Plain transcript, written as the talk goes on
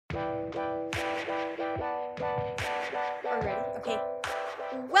We're ready. Okay.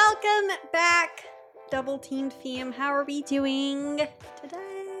 Welcome back, Double Teamed fam. How are we doing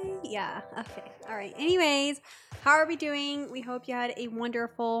today? Yeah. Okay. All right. Anyways, how are we doing? We hope you had a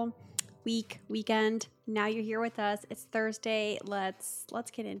wonderful weekend. Now you're here with us. It's Thursday. Let's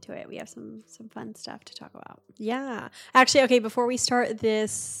get into it. We have some fun stuff to talk about. Yeah. Actually, okay, before we start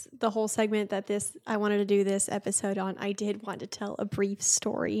the whole segment I wanted to do this episode on, I did want to tell a brief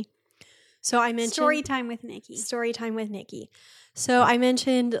story. So I mentioned Story time with Nikki. So I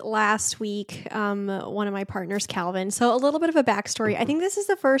mentioned last week one of my partners, Calvin. So a little bit of a backstory. I think this is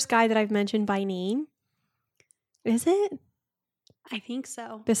the first guy that I've mentioned by name. Is it? I think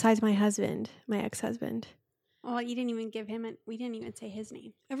so. Besides my husband, my ex-husband. Well, you didn't even we didn't even say his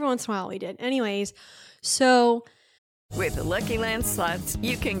name. Every once in a while we did. Anyways, so with the Lucky Land Slots,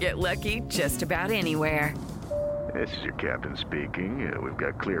 you can get lucky just about anywhere. This is your captain speaking. We've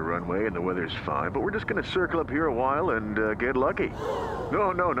got clear runway and the weather's fine, but we're just going to circle up here a while and get lucky.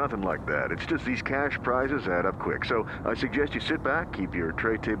 No, nothing like that. It's just these cash prizes add up quick. So I suggest you sit back, keep your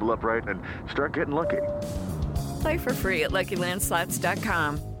tray table upright, and start getting lucky. Play for free at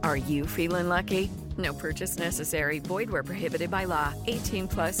LuckyLandSlots.com. Are you feeling lucky? No purchase necessary. Void where prohibited by law.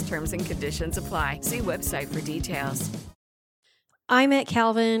 18+ terms and conditions apply. See website for details. I met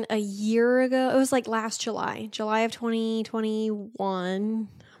Calvin a year ago. It was like last July of 2021.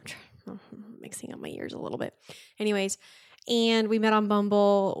 I'm mixing up my years a little bit. Anyways, and we met on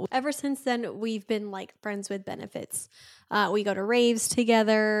Bumble. Ever since then, we've been like friends with benefits. We go to raves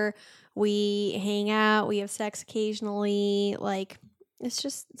together. We hang out. We have sex occasionally. Like,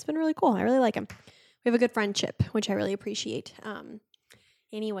 it's been really cool. I really like him. We have a good friendship, which I really appreciate.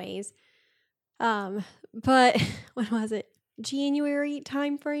 Anyways, but when was it? January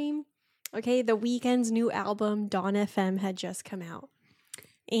time frame. Okay, The Weeknd's new album Dawn FM had just come out.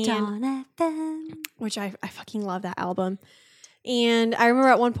 And Dawn FM, which I fucking love that album. And I remember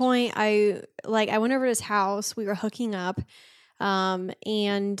at one point I went over to his house, we were hooking up,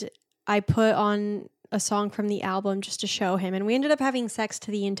 and I put on a song from the album just to show him, and we ended up having sex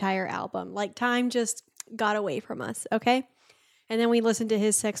to the entire album. Like, time just got away from us, okay? And then we listened to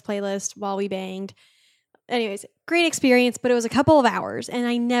his sex playlist while we banged. Anyways, great experience, but it was a couple of hours, and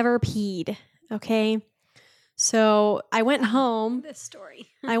I never peed, okay? So I went home. This story.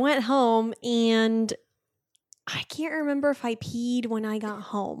 I went home, and I can't remember if I peed when I got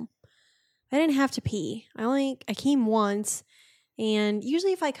home. I didn't have to pee. I came once, and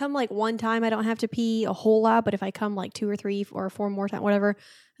usually if I come like one time, I don't have to pee a whole lot, but if I come like 2 or 3 or 4 more times, whatever,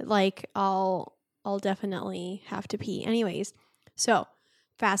 like I'll definitely have to pee. Anyways, so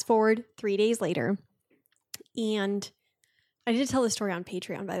fast forward 3 days later. And I did tell the story on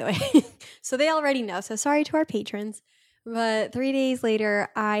Patreon, by the way. So they already know. So sorry to our patrons. But 3 days later,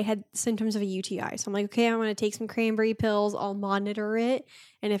 I had symptoms of a UTI. So I'm like, okay, I'm going to take some cranberry pills. I'll monitor it.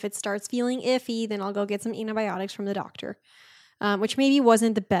 And if it starts feeling iffy, then I'll go get some antibiotics from the doctor, which maybe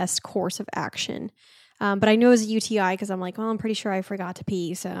wasn't the best course of action. But I knew it was a UTI because I'm like, well, I'm pretty sure I forgot to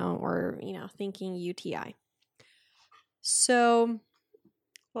pee. So, or, thinking UTI. So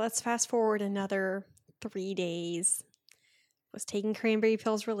let's fast forward another 3 days. Was taking cranberry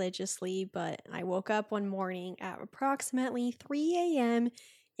pills religiously, but I woke up one morning at approximately 3 a.m.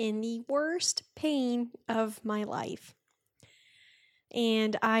 in the worst pain of my life.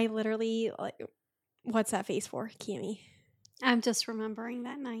 And I literally, what's that face for, Kimmy? I'm just remembering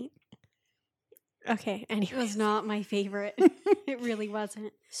that night. Okay, anyway. It was not my favorite. It really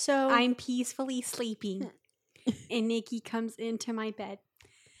wasn't. So I'm peacefully sleeping, and Nikki comes into my bed.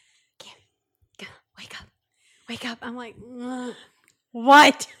 Wake up. I'm like, ugh.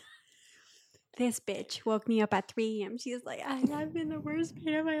 What? This bitch woke me up at 3 a.m. She was like, I'm in the worst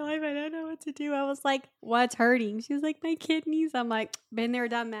pain of my life. I don't know what to do. I was like, what's hurting? She was like, my kidneys. I'm like, been there,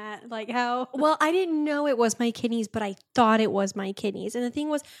 done that. Like, how? Well, I didn't know it was my kidneys, but I thought it was my kidneys. And the thing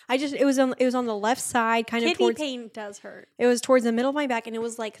was, it was on the left side, kind of kidney pain does hurt. It was towards the middle of my back, and it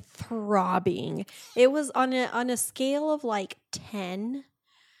was like throbbing. It was on a scale of like 10.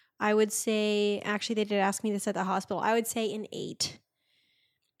 I would say, actually, they did ask me this at the hospital. I would say an 8.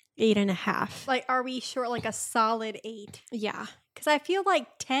 8.5. Like, are we sure? Like a solid 8? Yeah. Because I feel like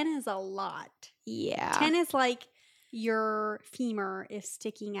 10 is a lot. Yeah. 10 is like your femur is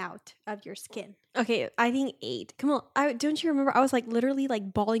sticking out of your skin. Okay, I think 8. Come on. Don't you remember? I was like literally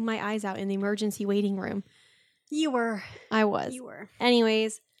like bawling my eyes out in the emergency waiting room. You were. I was. You were.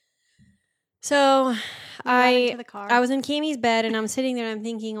 Anyways, So got into the car. I was in Cammie's bed and I'm sitting there and I'm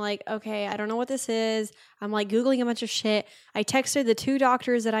thinking like, okay, I don't know what this is. I'm like Googling a bunch of shit. I texted the 2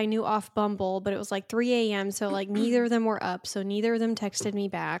 doctors that I knew off Bumble, but it was like 3 a.m. So like neither of them were up. So neither of them texted me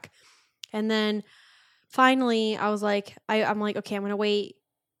back. And then finally I was like, I'm like, okay, I'm going to wait.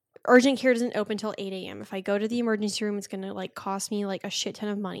 Urgent care doesn't open till 8 a.m. If I go to the emergency room, it's going to like cost me like a shit ton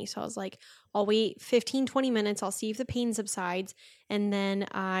of money. So I was like, I'll wait 15, 20 minutes. I'll see if the pain subsides and then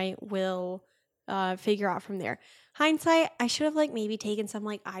I will figure out from there. Hindsight, I should have like maybe taken some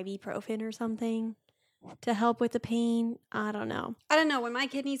like ibuprofen or something to help with the pain. I don't know. When my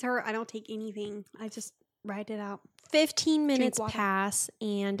kidneys hurt, I don't take anything. I just ride it out. 15 minutes pass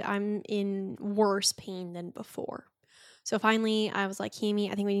and I'm in worse pain than before. So finally, I was like,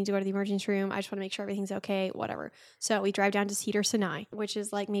 Cammie, I think we need to go to the emergency room. I just want to make sure everything's okay, whatever. So we drive down to Cedar Sinai, which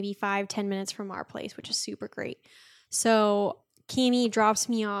is like maybe 5-10 minutes from our place, which is super great. So Cammie drops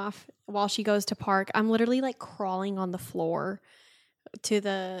me off while she goes to park. I'm literally like crawling on the floor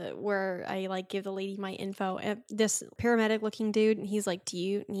to where I like give the lady my info. And this paramedic looking dude, he's like, do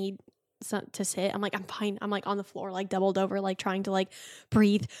you need to sit? I'm like, I'm fine. I'm like on the floor, like doubled over, like trying to like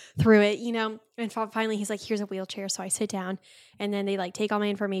breathe through it, you know? And finally he's like, here's a wheelchair. So I sit down and then they like take all my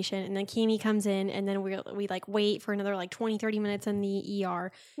information and then Cammie comes in and then we like wait for another like 20-30 minutes in the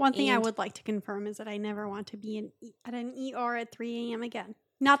ER. One thing I would like to confirm is that I never want to be at an ER at 3 a.m. again.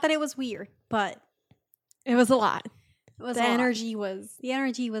 Not that it was weird, but it was a lot. It was the energy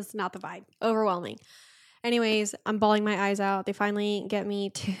was not the vibe. Overwhelming. Anyways, I'm bawling my eyes out. They finally get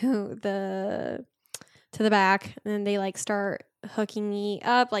me to the back and then they like start hooking me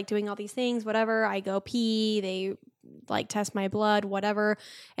up, like doing all these things, whatever. I go pee, they like test my blood, whatever.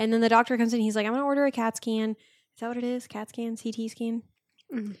 And then the doctor comes in, he's like, I'm gonna order a CAT scan. Is that what it is? CAT scan, CT scan?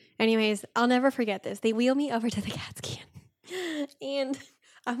 Mm-hmm. Anyways, I'll never forget this. They wheel me over to the CAT scan. And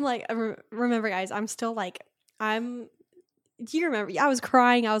I'm like, remember guys, I'm still like, do you remember? I was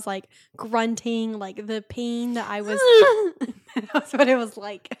crying. I was like grunting, like the pain that I was. That's what it was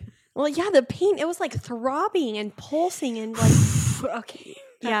like. Well, yeah, the pain. It was like throbbing and pulsing and like. Okay.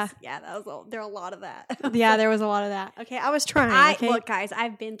 Yeah. There are a lot of that. Yeah, there was a lot of that. Okay, I was trying. Look, guys,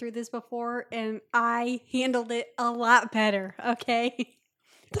 I've been through this before and I handled it a lot better. Okay.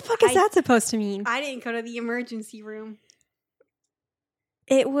 The fuck is that supposed to mean? I didn't go to the emergency room.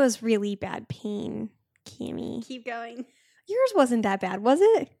 It was really bad pain, Cammie. Keep going. Yours wasn't that bad, was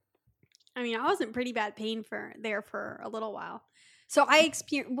it? I mean, I was in pretty bad pain for a little while. So I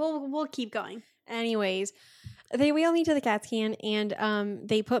experienced, we'll keep going. Anyways, they wheel me to the CAT scan and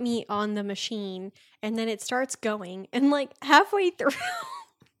they put me on the machine and then it starts going and like halfway through,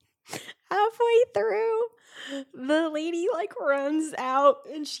 the lady like runs out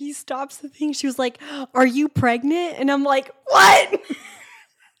and she stops the thing. She was like, "Are you pregnant?" And I'm like, "What?"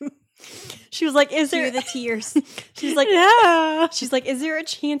 She was like, "Is there the tears?" She's like, "Yeah." She's like, "Is there a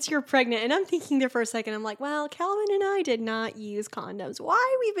chance you're pregnant?" And I'm thinking there for a second. I'm like, "Well, Calvin and I did not use condoms.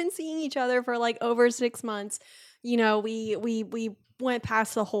 Why? We've been seeing each other for like over 6 months. You know, we went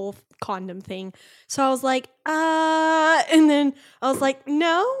past the whole condom thing." So I was like, and then I was like,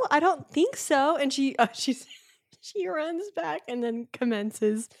 "No, I don't think so." And she runs back and then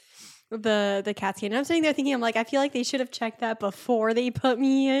commences the CAT scan. And I'm sitting there thinking, I'm like, I feel like they should have checked that before they put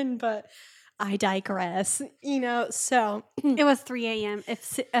me in, but I digress, you know. So it was 3 a.m.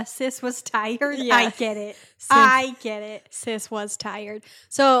 If sis was tired, yeah. I get it. I get it. Sis was tired.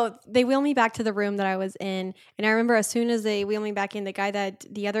 So they wheel me back to the room that I was in. And I remember as soon as they wheel me back in,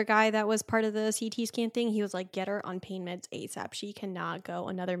 the other guy that was part of the CT scan thing, he was like, "Get her on pain meds ASAP. She cannot go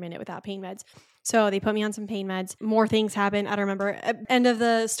another minute without pain meds." So they put me on some pain meds. More things happened. I don't remember. End of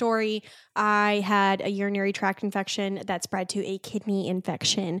the story, I had a urinary tract infection that spread to a kidney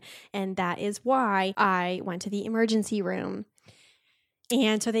infection. And that is why I went to the emergency room.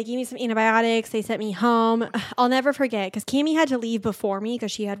 And so they gave me some antibiotics. They sent me home. I'll never forget because Cammie had to leave before me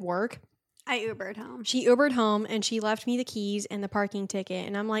because she had work. I Ubered home. She Ubered home and she left me the keys and the parking ticket.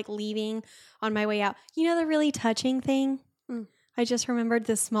 And I'm like leaving on my way out. You know the really touching thing? I just remembered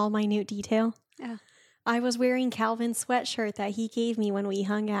this small, minute detail. Yeah. I was wearing Calvin's sweatshirt that he gave me when we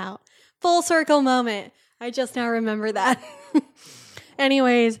hung out. Full circle moment. I just now remember that.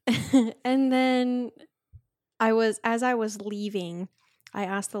 Anyways, and then as I was leaving, I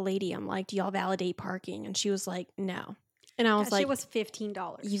asked the lady, I'm like, "Do y'all validate parking?" And she was like, "No." And I was like, it was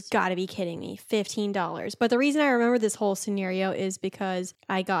 $15. You've got to be kidding me. $15. But the reason I remember this whole scenario is because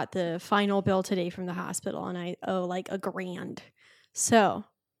I got the final bill today from the hospital and I owe like $1,000. So,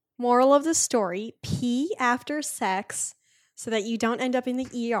 moral of the story, pee after sex so that you don't end up in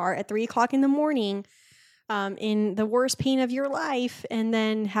the ER at 3 o'clock in the morning in the worst pain of your life and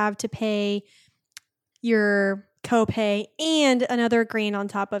then have to pay your copay and another $1,000 on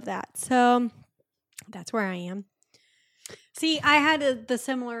top of that. So that's where I am. See, I had the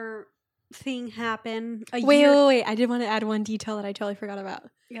similar thing happen a year. Wait. I did want to add one detail that I totally forgot about.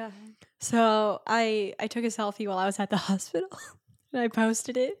 Yeah. So I took a selfie while I was at the hospital and I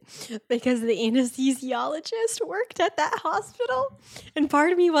posted it because the anesthesiologist worked at that hospital. And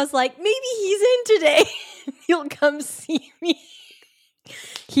part of me was like, maybe he's in today. He'll come see me.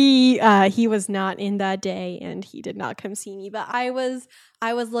 He was not in that day and he did not come see me. But I was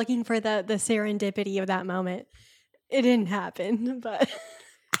looking for the serendipity of that moment. It didn't happen, but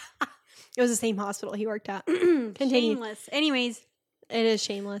it was the same hospital he worked at. Continue. Shameless. Anyways, it is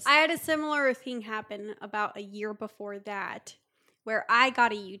shameless. I had a similar thing happen about a year before that where I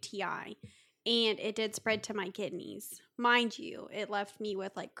got a UTI and it did spread to my kidneys. Mind you, it left me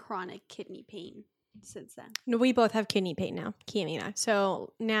with like chronic kidney pain since then. No, we both have kidney pain now, Cami and I.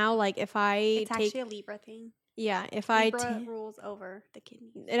 So now, like, if I It's actually a Libra thing. Yeah, if Libra rules over the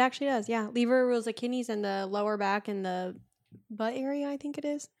kidneys. It actually does, yeah. Libra rules the kidneys and the lower back and the butt area, I think it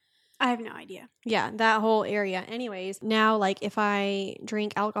is. I have no idea. Yeah, that whole area. Anyways, now, like, if I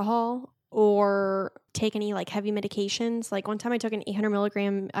drink alcohol or take any, like, heavy medications, like, one time I took an 800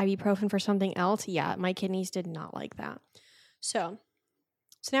 milligram ibuprofen for something else. Yeah, my kidneys did not like that. So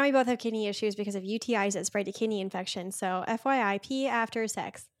now we both have kidney issues because of UTIs that spread to kidney infections. So FYI, pee after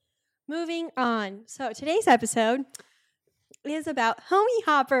sex. Moving on. So today's episode is about homie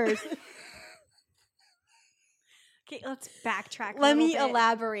hoppers. Okay, let's backtrack. Let me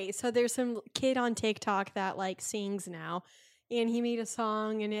elaborate. So there's some kid on TikTok that like sings now, and he made a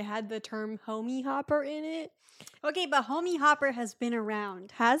song and it had the term homie hopper in it. Okay, but homie hopper has been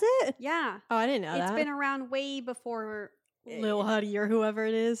around. Has it? Yeah. Oh, I didn't know It's that. been around way before Lil Huddy or whoever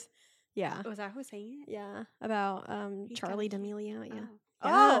it is. Yeah. Was that who sang it? Yeah. About Charlie got- D'Amelio. Yeah.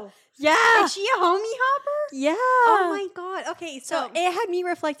 Oh. Yeah. Is she a homie hopper? Yeah. Oh my god. Okay, So it had me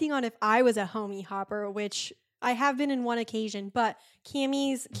reflecting on if I was a homie hopper, which I have been in one occasion, but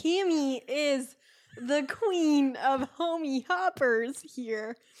Cami is the queen of homie hoppers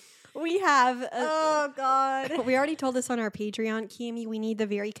here. We have oh god. we already told this on our Patreon, Cami, we need the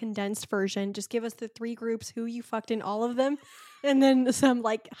very condensed version. Just give us the 3 groups, who you fucked in all of them, and then some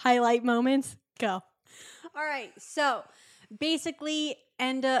like highlight moments. Go. All right. So basically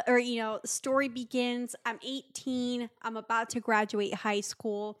story begins. I'm 18. I'm about to graduate high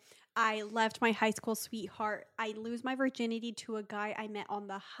school. I left my high school sweetheart. I lose my virginity to a guy I met on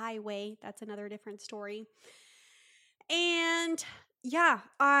the highway. That's another different story. And yeah,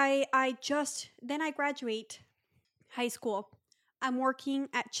 then I graduate high school. I'm working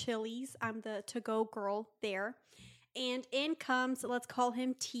at Chili's. I'm the to-go girl there. And in comes, let's call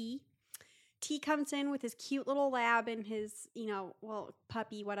him T. T comes in with his cute little lab and his,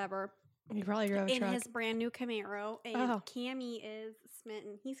 puppy, whatever. You probably drove a in truck. his brand new Camaro. And Cammy is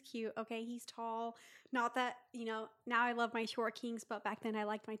smitten. He's cute. Okay, he's tall. Not that, now I love my short kings, but back then I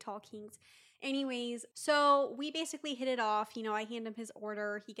liked my tall kings. Anyways, so we basically hit it off. I hand him his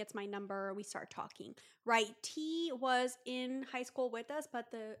order. He gets my number. We start talking. Right? T was in high school with us,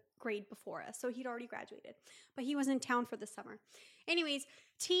 but the grade before us. So he'd already graduated. But he was in town for the summer. Anyways,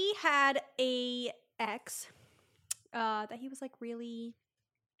 T had a ex that he was like really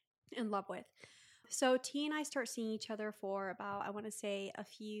in love with. So T and I start seeing each other for about, I want to say, a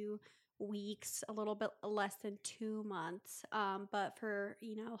few weeks, a little bit less than 2 months. But for,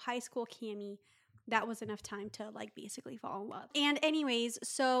 high school Cammy, that was enough time to like basically fall in love. And anyways,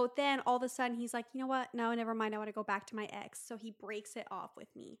 so then all of a sudden he's like, you know what? No, never mind. I want to go back to my ex. So he breaks it off with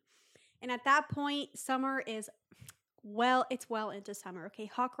me. And at that point, summer is it's well into summer. Okay.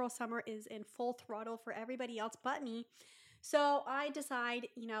 Hot girl summer is in full throttle for everybody else but me. So I decide,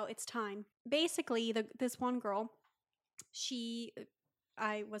 it's time. Basically, this one girl,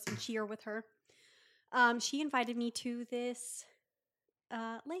 I was in cheer with her. She invited me to this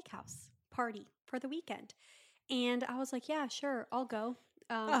lake house party for the weekend. And I was like, yeah, sure, I'll go.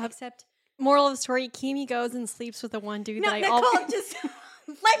 Except... Moral of the story, Kimi goes and sleeps with the one dude that I Nicole, just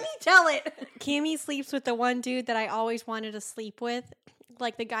let me tell it. Kimi sleeps with the one dude that I always wanted to sleep with.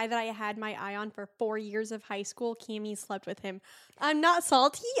 Like the guy that I had my eye on for 4 years of high school, Kimi slept with him. I'm not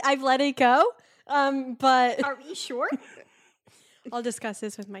salty. I've let it go. But are we sure? I'll discuss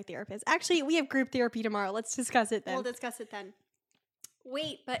this with my therapist. Actually, we have group therapy tomorrow. Let's discuss it then. We'll discuss it then.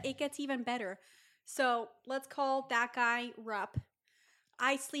 Wait, but it gets even better. So let's call that guy Rupp.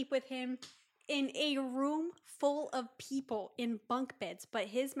 I sleep with him in a room full of people in bunk beds, but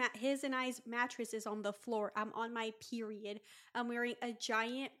his and I's mattress is on the floor. I'm on my period. I'm wearing a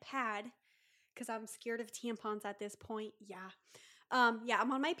giant pad because I'm scared of tampons at this point. Yeah.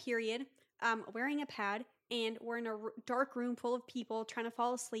 I'm on my period. Wearing a pad, and we're in a dark room full of people trying to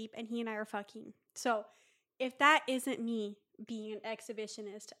fall asleep, and he and I are fucking. So if that isn't me being an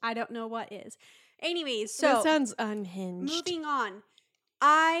exhibitionist, I don't know what is. Anyways, so that sounds unhinged. moving on.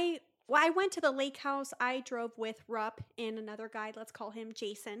 I went to the lake house. I drove with Rupp and another guy. Let's call him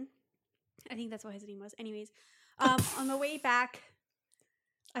Jason. I think that's what his name was. Anyways, on the way back,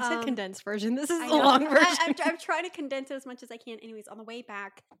 I said condensed version. This is I the know. long version. I'm trying to condense it as much as I can. Anyways, on the way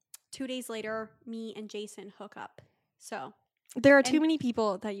back, 2 days later, me and Jason hook up. So there are too many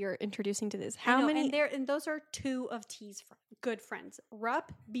people that you're introducing to this. How many? And those are two of T's good friends.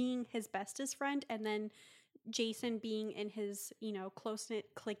 Rupp being his bestest friend, and then Jason being in his,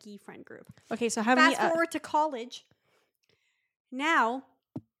 close-knit, cliquey friend group. Okay, so how many? Fast forward to college. Now,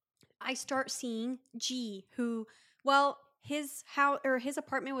 I start seeing G, who, his house or his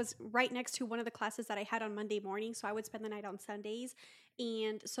apartment was right next to one of the classes that I had on Monday morning, so I would spend the night on Sundays,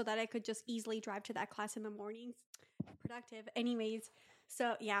 and so that I could just easily drive to that class in the mornings. Productive. Anyways,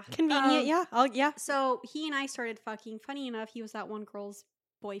 so yeah. Convenient, yeah. So he and I started fucking. Funny enough, he was that one girl's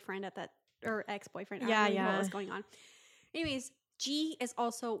boyfriend or ex-boyfriend. I don't really know what was going on. Anyways, G is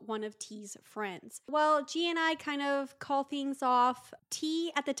also one of T's friends. Well, G and I kind of call things off.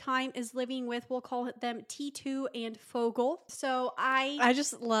 T at the time is living with, we'll call them T2 and Fogel. So I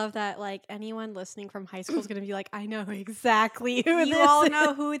just love that, like, anyone listening from high school is going to be like, I know exactly who you this all is.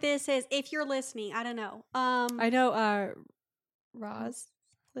 know who this is. If you're listening, I don't know. I know Roz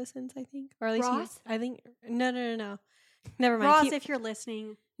listens, I think. Or at least Ross? I think no. Never mind. Ross, if you're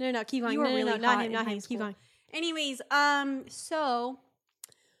listening. No, keep going. You were No, really not hot him, in high Keep school. going. Anyways, so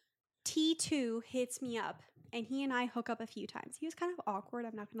T2 hits me up, and he and I hook up a few times. He was kind of awkward,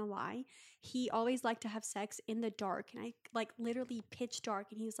 I'm not gonna lie. He always liked to have sex in the dark, and I literally pitch dark,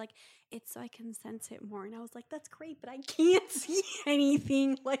 and he was like, it's so I can sense it more. And I was like, that's great, but I can't see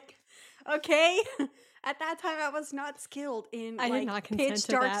anything. Okay. At that time I was not skilled in I did not consent pitch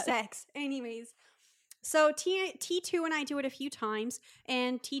to dark that. sex. Anyways. So T2 and I do it a few times,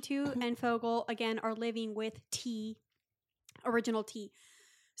 and T2 and Fogel, again, are living with original T.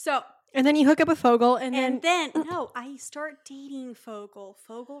 So... And then you hook up with Fogel, and then I start dating Fogel.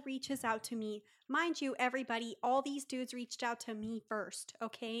 Fogel reaches out to me. Mind you, everybody, all these dudes reached out to me first,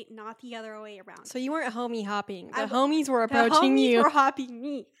 okay? Not the other way around. So you weren't homie hopping. The homies were approaching you. The homies were hopping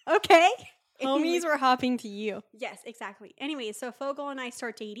me, okay? Homies were hopping to you. Yes, exactly. Anyway, so Fogel and I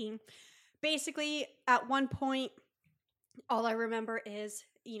start dating. Basically, at one point, all I remember is,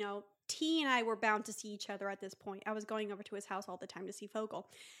 T and I were bound to see each other at this point. I was going over to his house all the time to see Fogel.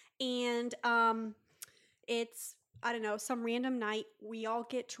 And it's, I don't know, some random night. We all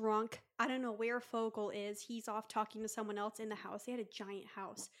get drunk. I don't know where Fogel is. He's off talking to someone else in the house. They had a giant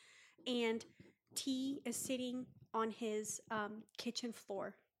house. And T is sitting on his kitchen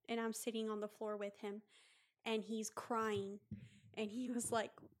floor. And I'm sitting on the floor with him. And he's crying. And he was like,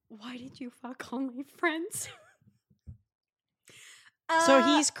 why did you fuck all my friends? So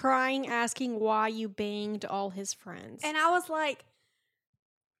he's crying, asking why you banged all his friends. And I was like,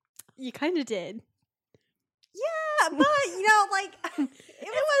 you kind of did. Yeah, but, it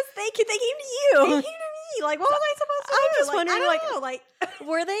was, they came to you. They came to me. What was I supposed to do? I'm just wondering,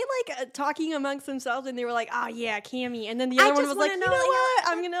 were they, talking amongst themselves and they were like, oh, yeah, Cammy. And then the other one was like, you know what?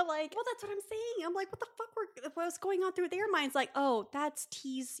 I'm going to, Well, that's what I'm saying. I'm like, what the fuck was going on through their minds? Like, oh, that's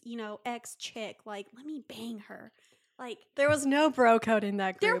T's, ex-chick. Let me bang her. There was no bro code in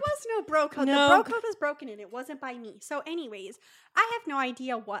that group. There was no bro code. No. The bro code was broken and it wasn't by me. So anyways, I have no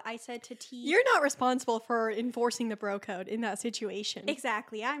idea what I said to T. You're not responsible for enforcing the bro code in that situation.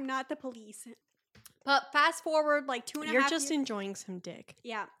 Exactly. I'm not the police. But fast forward 2.5 You're just enjoying some dick.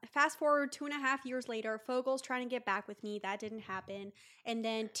 Yeah. Fast forward 2.5 years later, Fogel's trying to get back with me. That didn't happen. And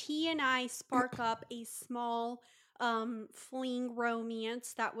then T and I spark up a small fling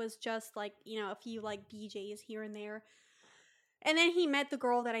romance that was just a few BJs here and there. And then he met the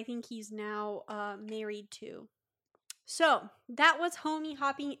girl that I think he's now married to. So that was homie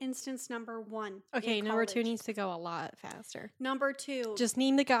hopping instance number 1. Okay, number 2 needs to go a lot faster. Number 2. Just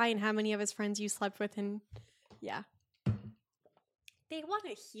name the guy and how many of his friends you slept with, and yeah. They want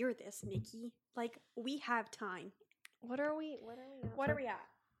to hear this, Nikki. We have time. What are we at?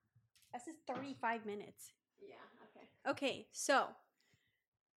 This is 35 minutes. Yeah, okay. Okay, so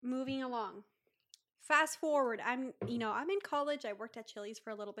moving along. Fast forward, I'm in college. I worked at Chili's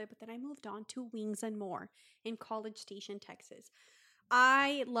for a little bit, but then I moved on to Wings and More in College Station, Texas.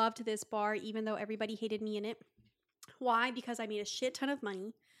 I loved this bar, even though everybody hated me in it. Why? Because I made a shit ton of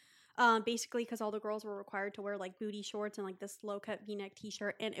money. Basically because all the girls were required to wear like booty shorts and like this low-cut v-neck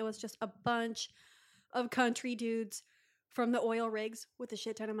t-shirt, and it was just a bunch of country dudes from the oil rigs with a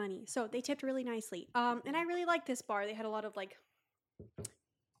shit ton of money. So they tipped really nicely. And I really liked this bar. They had a lot of like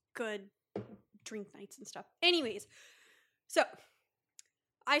good drink nights and stuff. Anyways, so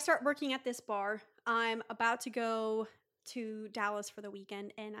I start working at this bar. I'm about to go to Dallas for the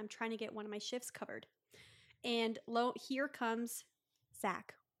weekend, and I'm trying to get one of my shifts covered. And here comes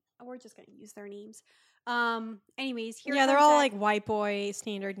Zach. We're just gonna use their names. Anyways, here. Yeah, they're comes all Zach. like white boy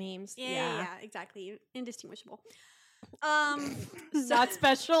standard names. Yeah, exactly, indistinguishable. Not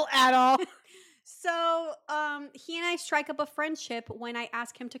special at all. So, he and I strike up a friendship when I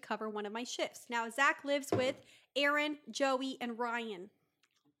ask him to cover one of my shifts. Now, Zach lives with Aaron, Joey, and Ryan.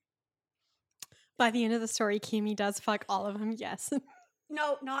 By the end of the story, Kimmy does fuck all of them. Yes.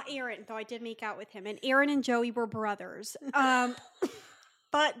 No, not Aaron, though I did make out with him. And Aaron and Joey were brothers.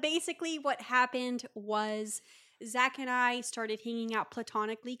 But basically what happened was Zach and I started hanging out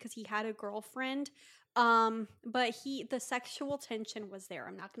platonically because he had a girlfriend. But the sexual tension was there.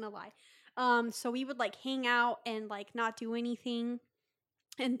 I'm not going to lie. So we would like hang out and like not do anything.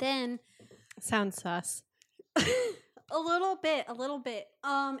 And then Sounds sus. a little bit.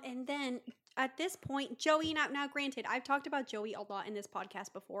 And then at this point, Joey, now granted, I've talked about Joey a lot in this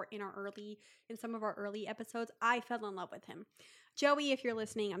podcast before in some of our early episodes. I fell in love with him. Joey, if you're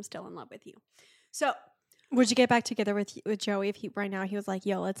listening, I'm still in love with you. So Would you get back together with Joey if right now he was like,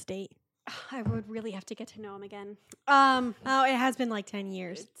 yo, let's date? I would really have to get to know him again. Oh, it has been like 10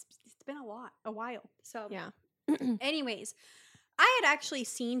 years. It's been a while. So Yeah. anyways, I had actually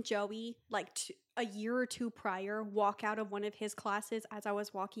seen Joey like a year or two prior walk out of one of his classes. As I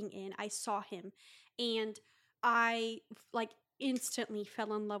was walking in, I saw him, and I like instantly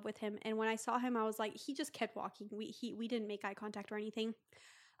fell in love with him. And when I saw him, I was like, he just kept walking. We didn't make eye contact or anything.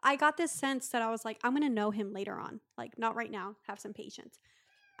 I got this sense that I was like, I'm gonna know him later on, like not right now. Have some patience.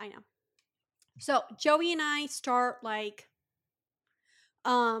 I know. So Joey and I start like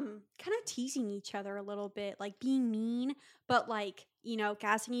kind of teasing each other a little bit, like being mean, but like,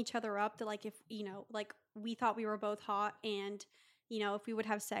 gassing each other up to like, if, like we thought we were both hot, and, if we would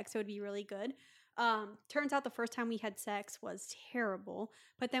have sex, it would be really good. Turns out the first time we had sex was terrible,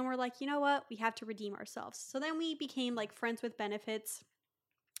 but then we're like, you know what? We have to redeem ourselves. So then we became like friends with benefits,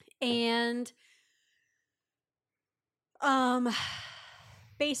 and,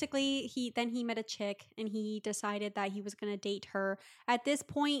 basically, he met a chick, and he decided that he was going to date her. At this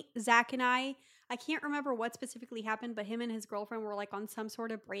point, Zach and I can't remember what specifically happened, but him and his girlfriend were like on some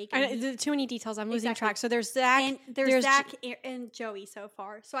sort of break. Too many details. I'm losing Exactly. track. So there's Zach. And there's Zach and Joey so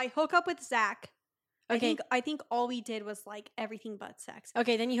far. So I hook up with Zach. Okay. I think all we did was like everything but sex.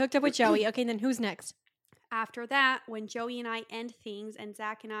 Okay, then you hooked up with Joey. Okay, then who's next? After that, when Joey and I end things, and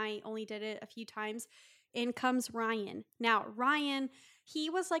Zach and I only did it a few times, in comes Ryan. Now, Ryan, he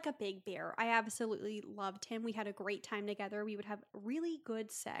was like a big bear. I absolutely loved him. We had a great time together. We would have really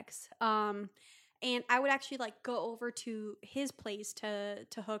good sex. And I would actually like go over to his place to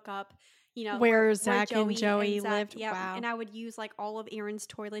hook up, where Zach and Joey lived. Yeah, wow. And I would use like all of Aaron's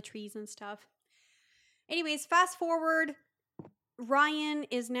toiletries and stuff. Anyways, fast forward, Ryan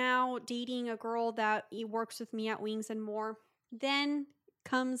is now dating a girl that he works with me at Wings and More. Then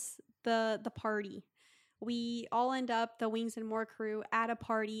comes the party. We all end up, the Wings and More crew, at a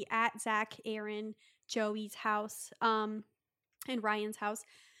party at Zach, Aaron, Joey's house, and Ryan's house.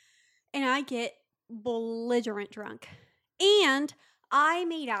 And I get belligerent drunk. And I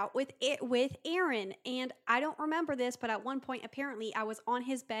made out with Aaron. And I don't remember this, but at one point, apparently, I was on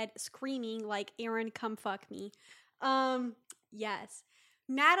his bed screaming like, Aaron, come fuck me. Yes.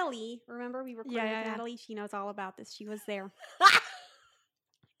 Natalie, remember we recorded with Natalie? She knows all about this. She was there.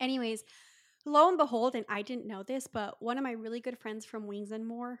 Anyways, lo and behold, and I didn't know this, but one of my really good friends from Wings and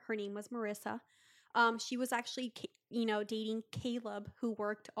More, her name was Marissa. She was actually, dating Caleb, who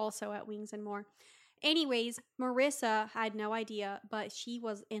worked also at Wings and More. Anyways, Marissa had no idea, but she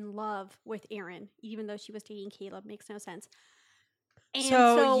was in love with Aaron, even though she was dating Caleb. Makes no sense. And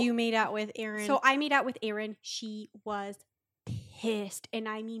so you made out with Aaron. So I made out with Aaron. She was pissed, and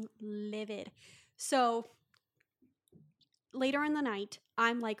I mean livid. So later in the night,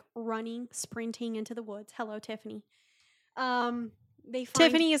 I'm like running, sprinting into the woods. Hello, Tiffany.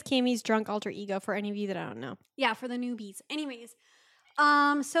 Tiffany is Cammy's drunk alter ego, for any of you that I don't know. Yeah, for the newbies. Anyways,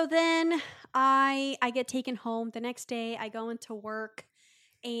 so then I get taken home. The next day, I go into work,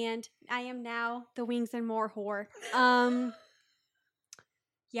 and I am now the Wings and More whore.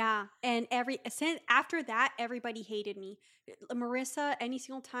 Yeah, and after that, everybody hated me. Marissa, any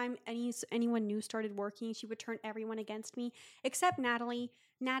single time anyone new started working, she would turn everyone against me, except Natalie.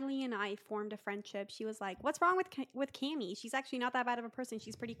 Natalie and I formed a friendship. She was like, "What's wrong with Cammie? She's actually not that bad of a person.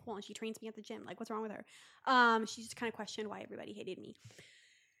 She's pretty cool, and she trains me at the gym. Like, what's wrong with her?" She just kind of questioned why everybody hated me.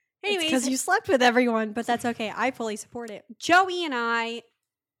 Anyways, because you slept with everyone, but that's okay. I fully support it. Joey and I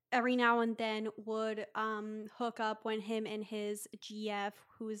every now and then would hook up when him and his GF,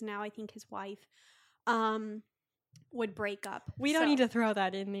 who is now I think his wife, would break up. We don't need to throw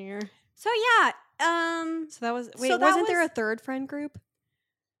that in there. So yeah, So that was wasn't there a third friend group?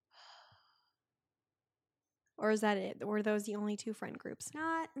 Or is that it? Were those the only 2 friend groups?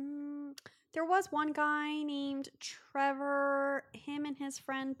 not. There was one guy named Trevor. Him and his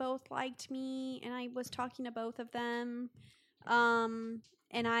friend both liked me, and I was talking to both of them.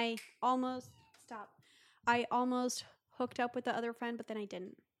 And I almost hooked up with the other friend, but then I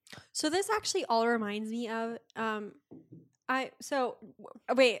didn't. So this actually all reminds me of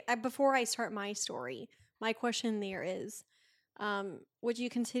before I start my story, my question there is, would you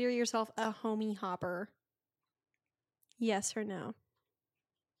consider yourself a homie hopper? Yes or no?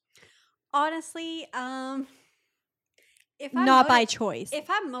 Honestly, if I'm Not by choice. If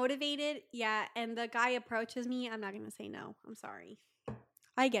I'm motivated, yeah, and the guy approaches me, I'm not gonna say no. I'm sorry.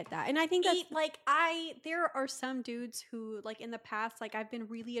 I get that. And I think that's there are some dudes who, like, in the past, like, I've been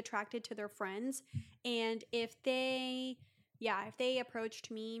really attracted to their friends, and if they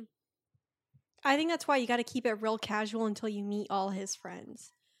approached me, I think that's why you got to keep it real casual until you meet all his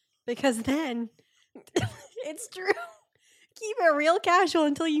friends. Because then it's true. Keep it real casual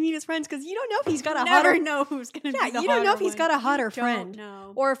until you meet his friends, because you don't know if he's got a never know who's gonna be the you don't know if hotter he's got a one. hotter You friend don't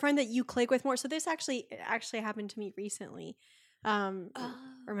know. or a friend that you click with more. So this actually happened to me recently.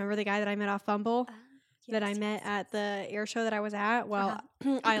 Remember the guy that I met off Bumble that I met at the air show that I was at? Well,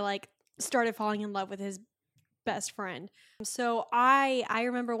 I started falling in love with his best friend. So I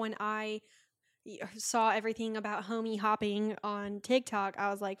remember when I saw everything about homie hopping on TikTok,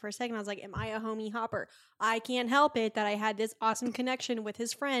 I was like, for a second, I was like, am I a homie hopper? I can't help it that I had this awesome connection with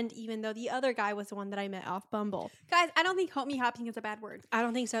his friend, even though the other guy was the one that I met off Bumble. Guys, I don't think homie hopping is a bad word. I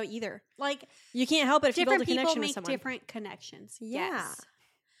don't think so either. Like, you can't help it if you build a different connection people with make someone. different connections. Yeah. Yes.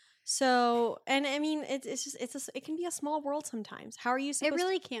 So, and I mean, it can be a small world sometimes. How are you supposed It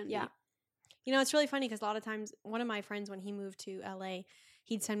really can be. Yeah. You know, it's really funny because a lot of times, one of my friends, when he moved to LA,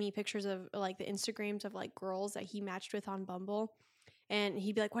 he'd send me pictures of like the Instagrams of like girls that he matched with on Bumble. And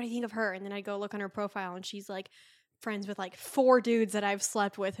he'd be like, what do you think of her? And then I'd go look on her profile and she's like friends with like 4 dudes that I've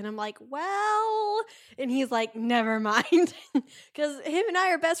slept with. And I'm like, well, and he's like, never mind. Because him and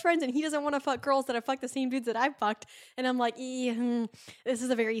I are best friends and he doesn't want to fuck girls that have fucked the same dudes that I've fucked. And I'm like, this is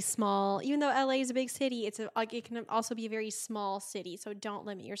a very small, even though LA is a big city, it can also be a very small city. So don't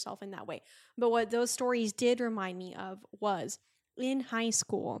limit yourself in that way. But what those stories did remind me of was in high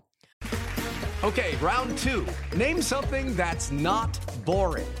school. Okay, round 2. Name something that's not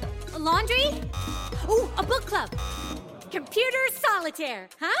boring. A laundry? Ooh, a book club. Computer solitaire,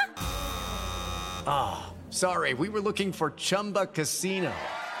 huh? Ah, sorry, we were looking for Chumba Casino.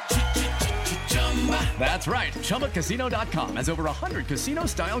 That's right, ChumbaCasino.com has over 100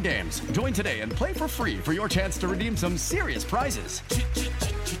 casino-style games. Join today and play for free for your chance to redeem some serious prizes.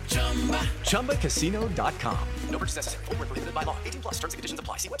 ChumbaCasino.com. No purchase necessary. Void where prohibited by law. 18 plus. Terms and conditions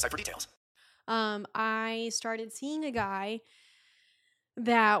apply. See website for details. I started seeing a guy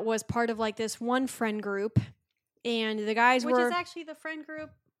that was part of like this one friend group, and the guys Which were is actually the friend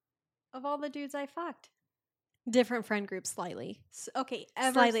group of all the dudes I fucked. different friend groups slightly. Okay,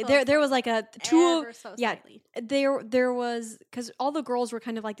 ever Slightly. so There was like a two. Ever so Yeah, slightly. there was, because all the girls were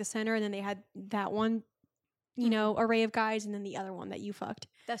kind of like the center, and then they had that one, array of guys, and then the other one that you fucked.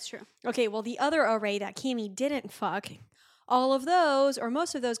 That's true. Okay, well, the other array that Cammie didn't fuck, all of those, or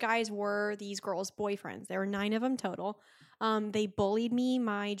most of those guys were these girls' boyfriends. There were 9 of them total. They bullied me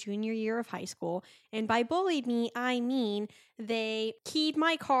my junior year of high school. And by bullied me, I mean they keyed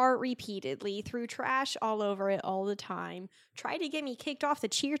my car repeatedly, threw trash all over it all the time, tried to get me kicked off the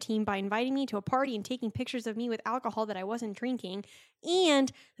cheer team by inviting me to a party and taking pictures of me with alcohol that I wasn't drinking.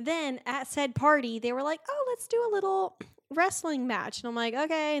 And then at said party, they were like, oh, let's do a little wrestling match. And I'm like,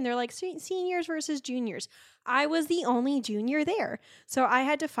 okay. And they're like, seniors versus juniors. I was the only junior there. So I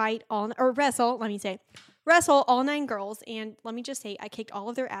had to wrestle all 9 girls. And let me just say, I kicked all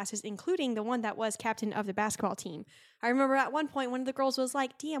of their asses, including the one that was captain of the basketball team. I remember at one point, one of the girls was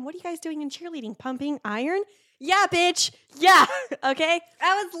like, damn, what are you guys doing in cheerleading? Pumping iron? Yeah, bitch. Yeah. Okay.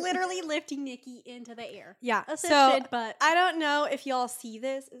 I was literally lifting Nikki into the air. Yeah. Assisted, but I don't know if y'all see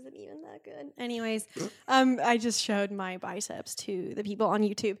this. Is it even that good? Anyways, I just showed my biceps to the people on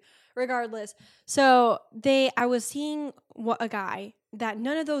YouTube. Regardless, so I was seeing a guy that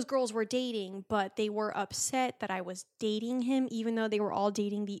none of those girls were dating, but they were upset that I was dating him, even though they were all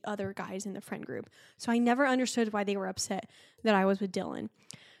dating the other guys in the friend group. So I never understood why they were upset that I was with Dylan.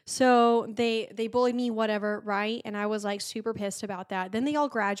 So they bullied me, whatever, right? And I was like super pissed about that. Then they all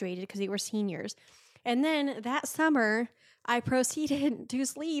graduated because they were seniors. And then that summer, I proceeded to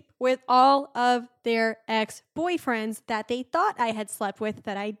sleep with all of their ex-boyfriends that they thought I had slept with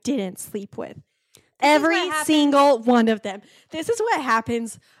that I didn't sleep with. Every single one of them. This is what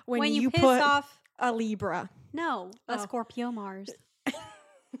happens when you piss put off a Libra. No, a Scorpio Mars.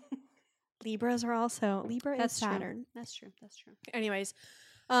 Libras are also Libra That's is Saturn. True. That's true. That's true. Anyways,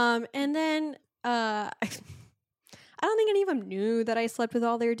 and then I don't think any of them knew that I slept with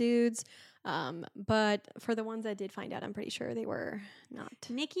all their dudes. But for the ones that did find out, I'm pretty sure they were not.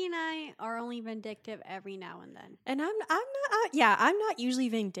 Nikki and I are only vindictive every now and then. And I'm not usually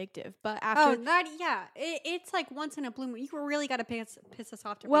vindictive, but after it's like once in a blue moon. You really got to piss us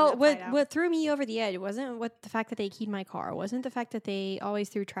off to well, bring that fight out. what threw me over the edge wasn't the fact that they keyed my car. It wasn't the fact that they always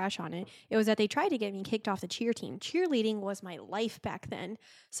threw trash on it. It was that they tried to get me kicked off the cheer team. Cheerleading was my life back then.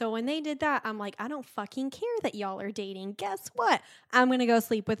 So when they did that, I'm like, I don't fucking care that y'all are dating. Guess what? I'm gonna go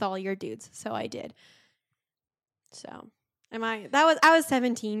sleep with all your dudes. So I did. So I was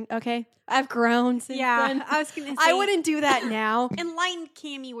 17, okay? I've grown since then. I was gonna say I wouldn't do that now. Enlightened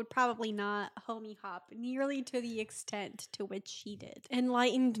Cammy would probably not homie hop nearly to the extent to which she did.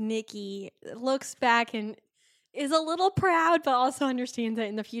 Enlightened Nikki looks back and is a little proud, but also understands that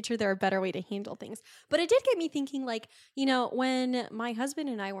in the future there are better way to handle things. But it did get me thinking, like, you know, when my husband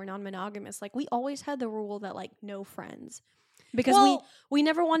and I were non-monogamous, like, we always had the rule that, like, no friends. Because we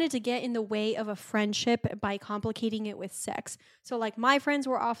never wanted to get in the way of a friendship by complicating it with sex. So like my friends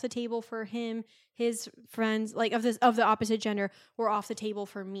were off the table for him, his friends like of the opposite gender were off the table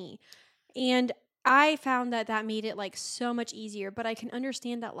for me. And I found that made it like so much easier, but I can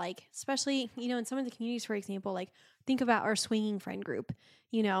understand that, like, especially, you know, in some of the communities, for example, like think about our swinging friend group,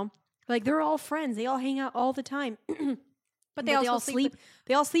 you know, like they're all friends. They all hang out all the time. But they all sleep.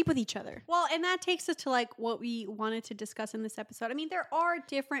 They all sleep with each other. Well, and that takes us to like what we wanted to discuss in this episode. I mean, there are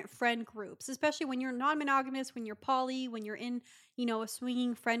different friend groups, especially when you're non-monogamous, when you're poly, when you're in, you know, a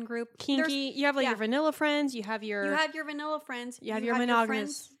swinging friend group. Kinky. You have like your vanilla friends. You have your vanilla friends. You have your monogamous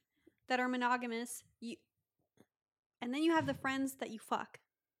friends that are monogamous. And then you have the friends that you fuck.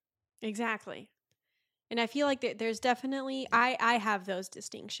 Exactly. And I feel like there's definitely I have those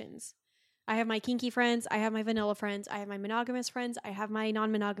distinctions. I have my kinky friends, I have my vanilla friends, I have my monogamous friends, I have my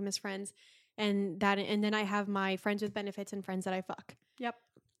non-monogamous friends, and then I have my friends with benefits and friends that I fuck. Yep.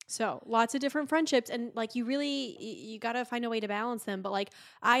 So lots of different friendships, and like you gotta find a way to balance them. But like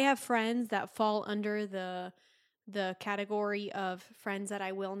I have friends that fall under the category of friends that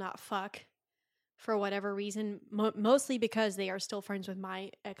I will not fuck for whatever reason, mostly because they are still friends with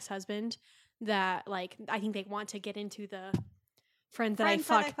my ex-husband. That like I think they want to get into the friends that I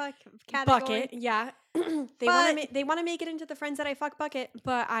fuck bucket, yeah. They want to make it into the friends that I fuck bucket,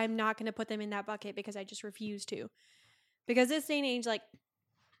 but I'm not going to put them in that bucket because I just refuse to. Because this day and age, like,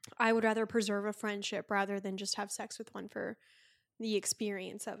 I would rather preserve a friendship rather than just have sex with one for the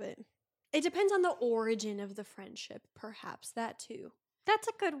experience of it. It depends on the origin of the friendship, perhaps that too. That's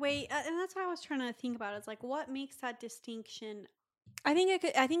a good way, and that's what I was trying to think about. It's like, what makes that distinction? I think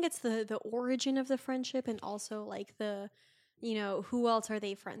it's the origin of the friendship, and also like the, you know, who else are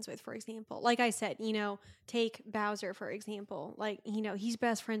they friends with, for example? Like I said, you know, take Bowser, for example. Like, you know, he's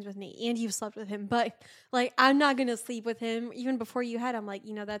best friends with me and you've slept with him, but like, I'm not going to sleep with him. Even before you had, I'm like,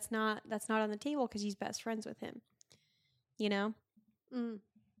 you know, that's not on the table because he's best friends with him, you know?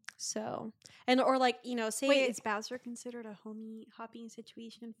 So, and, or like, you know, say. Wait, is Bowser considered a homie hopping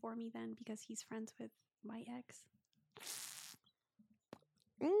situation for me then because he's friends with my ex?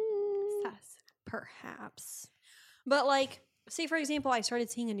 Sus. Perhaps. But like, say for example, I started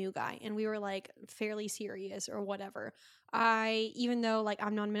seeing a new guy and we were like fairly serious or whatever. Even though like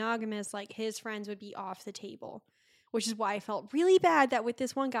I'm non-monogamous, like his friends would be off the table, which is why I felt really bad that with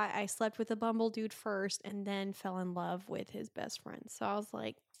this one guy, I slept with a Bumble dude first and then fell in love with his best friend. So I was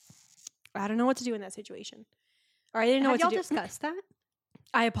like, I don't know what to do in that situation. Or I didn't know what to do. Have y'all discussed that?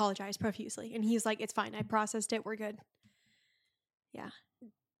 I apologized profusely. And he's like, it's fine. I processed it. We're good. Yeah.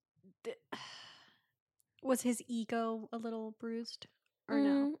 Was his ego a little bruised or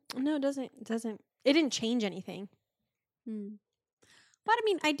no? No, it doesn't. It didn't change anything. But I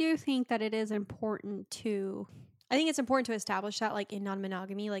mean, I do think that it is important to. I think it's important to establish that, like, in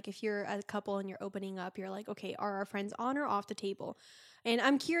non-monogamy, like, if you're a couple and you're opening up, you're like, okay, are our friends on or off the table? And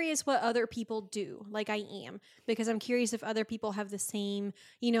I'm curious what other people do, like I am, because I'm curious if other people have the same,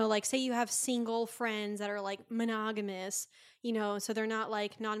 like, say you have single friends that are, like, monogamous, so they're not,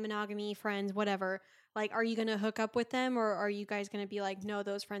 like, non-monogamy friends, whatever. Like, are you going to hook up with them, or are you guys going to be like, no,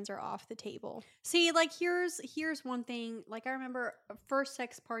 those friends are off the table? See, like, here's one thing. Like, I remember a first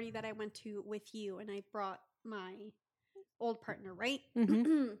sex party that I went to with you, and I brought my old partner, right?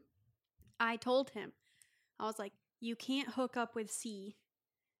 Mm-hmm. I told him, I was like, you can't hook up with C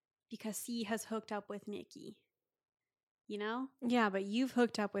because C has hooked up with Nikki. You know? Yeah, but you've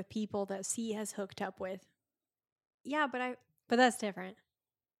hooked up with people that C has hooked up with. Yeah, but that's different.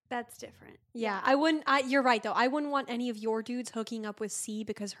 That's different. Yeah, I wouldn't. You're right, though. I wouldn't want any of your dudes hooking up with C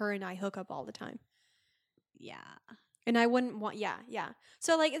because her and I hook up all the time. Yeah. And I wouldn't want, yeah.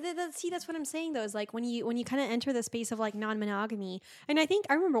 So, like, see, that's what I'm saying, though, is, like, when you kind of enter the space of, like, non-monogamy, and I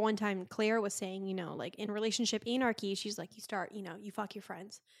remember one time Claire was saying, like, in relationship anarchy, she's like, you start, you fuck your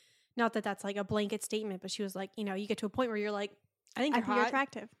friends. Not that that's, like, a blanket statement, but she was like, you get to a point where you're like, I think you're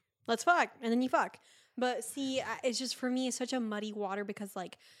attractive. Let's fuck. And then you fuck. But, see, it's just, for me, it's such a muddy water because,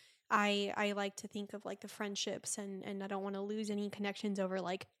 like, I like to think of, like, the friendships, and I don't want to lose any connections over,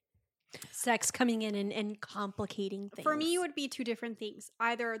 like, sex coming in and complicating things. For me, it would be two different things.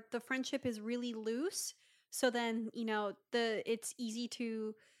 Either the friendship is really loose, so then, it's easy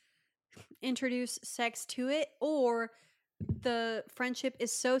to introduce sex to it, or the friendship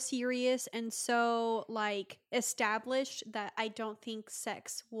is so serious and so, like, established that I don't think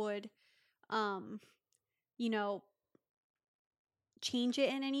sex would, change it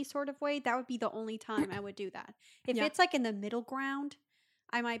in any sort of way. That would be the only time I would do that. If it's, like, in the middle ground,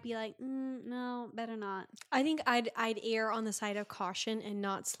 I might be like, no, better not. I think I'd err on the side of caution and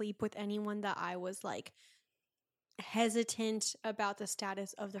not sleep with anyone that I was, like, hesitant about the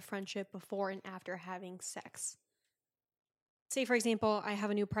status of the friendship before and after having sex. Say, for example, I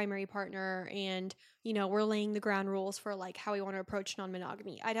have a new primary partner and, we're laying the ground rules for, like, how we want to approach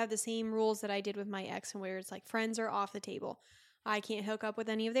non-monogamy. I'd have the same rules that I did with my ex, and where it's like friends are off the table. I can't hook up with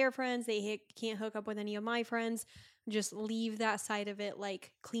any of their friends. They can't hook up with any of my friends. Just leave that side of it,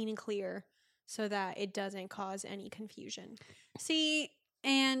 like, clean and clear so that it doesn't cause any confusion. See,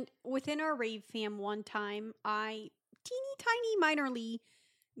 and within our rave fam one time, I minorly,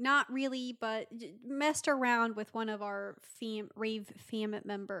 not really, but messed around with one of our rave fam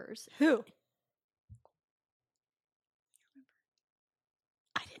members. Who?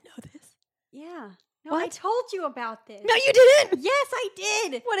 I didn't know this. Yeah. No, What? I told you about this. No, you didn't! Yes, I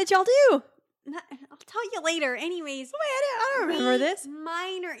did. What did y'all do? I'll tell you later. Anyways. I don't remember this.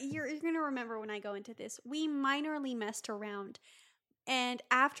 You're going to remember when I go into this. We minorly messed around. And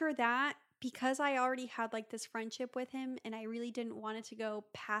after that, because I already had, like, this friendship with him and I really didn't want it to go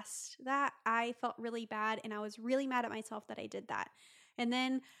past that, I felt really bad and I was really mad at myself that I did that. And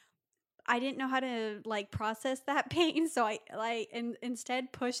then I didn't know how to, like, process that pain. So I, like,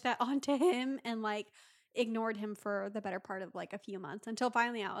 instead pushed that onto him and, like, ignored him for the better part of, like, a few months until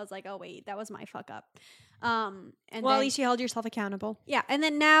finally I was like, oh wait, that was my fuck up. And well, then, at least you held yourself accountable. Yeah. And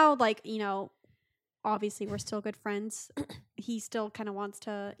then now, like, obviously we're still good friends. He still kind of wants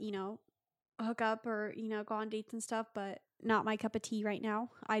to, hook up or, go on dates and stuff, but not my cup of tea right now.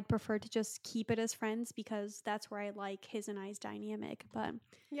 I'd prefer to just keep it as friends because that's where I like his and I's dynamic. But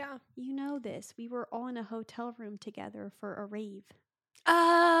yeah, this. We were all in a hotel room together for a rave.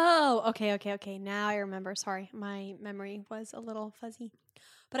 Oh, okay. Now I remember. Sorry, my memory was a little fuzzy.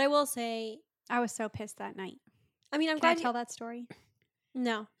 But I will say, I was so pissed that night. I mean, I'm Can I glad tell that story?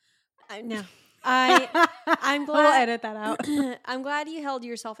 No. I'm glad. We'll edit that out. I'm glad you held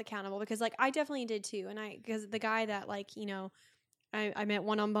yourself accountable because, like, I definitely did too. And because the guy that, like, I met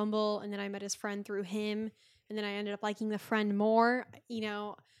one on Bumble and then I met his friend through him. And then I ended up liking the friend more.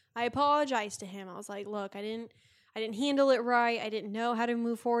 I apologized to him. I was like, look, I didn't handle it right. I didn't know how to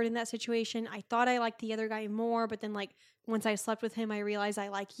move forward in that situation. I thought I liked the other guy more, but then, like, once I slept with him, I realized I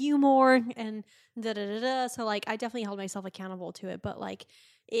like you more and da-da-da-da. So, like, I definitely held myself accountable to it. But, like,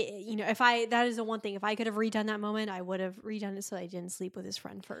 that is the one thing. If I could have redone that moment, I would have redone it so I didn't sleep with his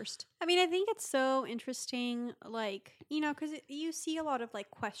friend first. I mean, I think it's so interesting, like, because you see a lot of, like,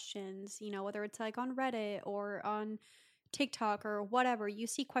 questions, whether it's, like, on Reddit or on TikTok or whatever. You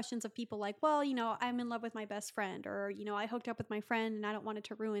see questions of people like, well, I'm in love with my best friend, or, I hooked up with my friend and I don't want it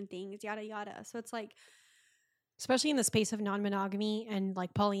to ruin things, yada, yada. So it's like, especially in the space of non-monogamy and,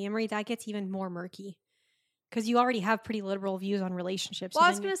 like, polyamory, that gets even more murky. because you already have pretty liberal views on relationships. Well, so I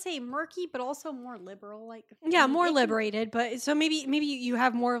was then going to say murky, but also more liberal. Like, yeah, I mean, more it can- liberated. But so maybe you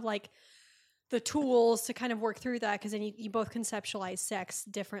have more of like the tools to kind of work through that, because then you both conceptualize sex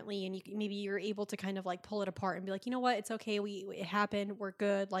differently, and maybe you're able to kind of like pull it apart and be like, you know what, it's okay, it happened, we're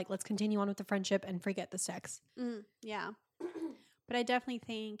good, like let's continue on with the friendship and forget the sex. Yeah. But I definitely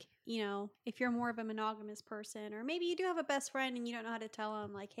think, if you're more of a monogamous person, or maybe you do have a best friend and you don't know how to tell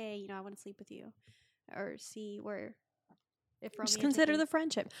them, like, hey, I want to sleep with you, or see where, if Just consider the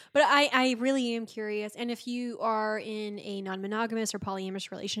friendship. But I really am curious, and if you are in a non-monogamous or polyamorous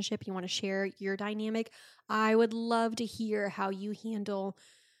relationship, you want to share your dynamic, I would love to hear how you handle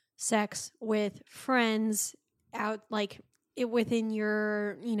sex with friends out, like within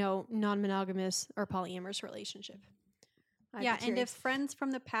your non-monogamous or polyamorous relationship. I'd be and if curious. friends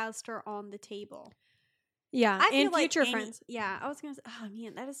from the past are on the table. Yeah, I feel and like future friends. Yeah, I was gonna say, oh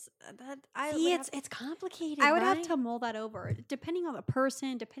man, that I See, would it's have, complicated. I would have right? to mull that over, depending on the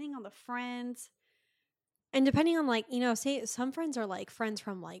person, depending on the friends. And depending on like, say some friends are like friends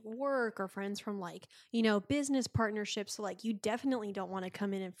from like work, or friends from like, business partnerships. So like you definitely don't want to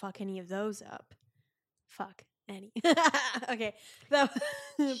come in and fuck any of those up. Fuck any. Okay. But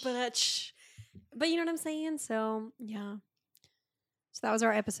you know what I'm saying? So yeah. So that was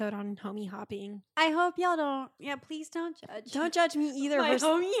our episode on homie hopping. I hope y'all don't. Yeah, please don't judge. Don't judge me either. my for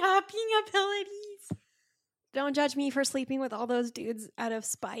homie hopping abilities. Don't judge me for sleeping with all those dudes out of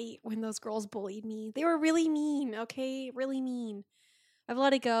spite when those girls bullied me. They were really mean, okay? Really mean. I've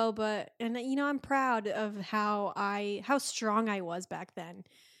let it go, and I'm proud of how strong I was back then.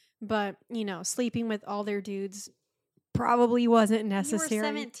 But, sleeping with all their dudes probably wasn't necessary. You were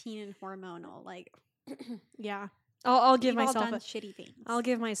 17 and hormonal, like yeah. I'll give we've all myself done shitty things. I'll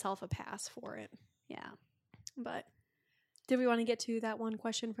give myself a pass for it. Yeah. But did we want to get to that one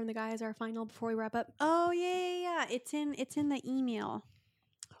question from the guy as our final before we wrap up? Oh yeah. It's in the email.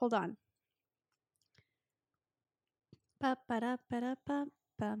 Hold on. Oh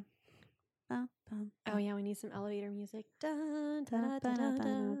yeah, we need some elevator music. Dun, dun, dun, dun,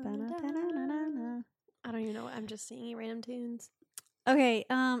 dun, dun, dun. I don't even know. I'm just singing random tunes. Okay.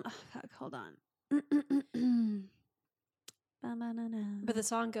 Hold on. But the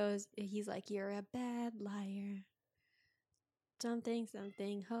song goes, he's like, "You're a bad liar. Something,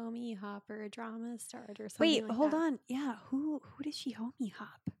 homie hopper, drama starter." Wait, hold on. Yeah, who does she homie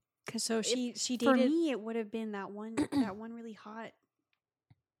hop? Because so she dated. For me, it would have been that one really hot.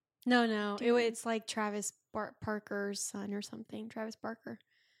 No, it's like Travis Parker's son or something. Travis Barker.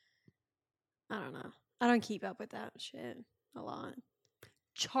 I don't know. I don't keep up with that shit a lot.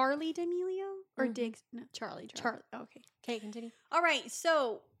 Charlie D'Amelio or Mhm. Diggs? No, Charlie. Okay. Okay, continue. All right.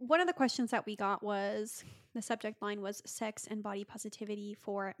 So one of the questions that we got was, the subject line was sex and body positivity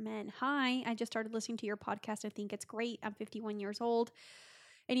for men. Hi, I just started listening to your podcast. I think it's great. I'm 51 years old.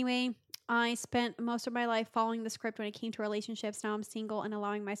 Anyway, I spent most of my life following the script when it came to relationships. Now I'm single and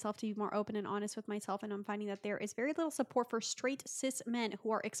allowing myself to be more open and honest with myself. And I'm finding that there is very little support for straight cis men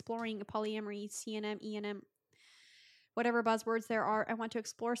who are exploring polyamory, CNM, ENM, whatever buzzwords there are. I want to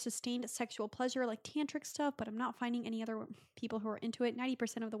explore sustained sexual pleasure like tantric stuff, but I'm not finding any other people who are into it.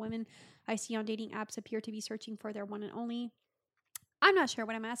 90% of the women I see on dating apps appear to be searching for their one and only. I'm not sure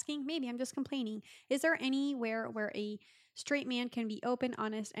what I'm asking. Maybe I'm just complaining. Is there anywhere where a straight man can be open,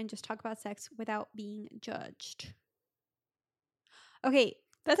 honest, and just talk about sex without being judged? Okay,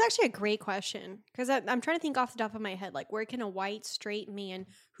 that's actually a great question, because I'm trying to think off the top of my head, like, where can a white straight man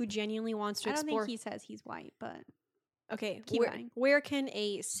who genuinely wants to explore... I don't think he says he's white, but... Okay, Keep going. Where can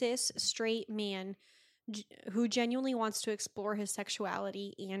a cis straight man who genuinely wants to explore his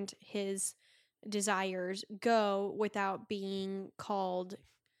sexuality and his desires go without being called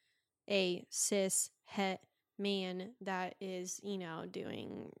a cis het man that is,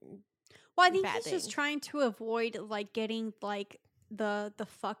 doing... Well, I think bad he's things. just trying to avoid, like, getting, like, the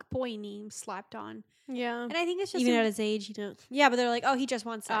fuck boy name slapped on. Yeah. And I think it's just... Even at his age, Yeah, but they're like, oh, he just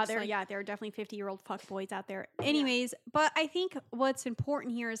wants sex. there are definitely 50-year-old fuck boys out there. Anyways, but I think what's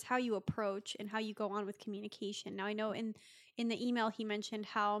important here is how you approach and how you go on with communication. Now, I know in the email he mentioned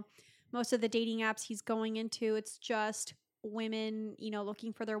how most of the dating apps he's going into, it's just women,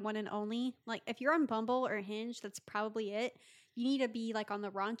 looking for their one and only. Like, if you're on Bumble or Hinge, that's probably it. You need to be, like, on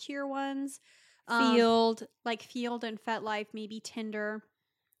the raunchier ones. Field and FetLife, maybe Tinder.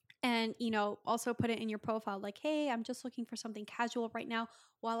 And, also put it in your profile like, hey, I'm just looking for something casual right now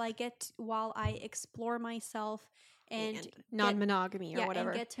while I explore myself and non-monogamy or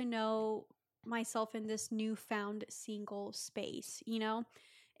whatever. And get to know myself in this newfound single space,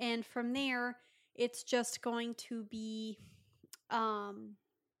 And from there, it's just going to be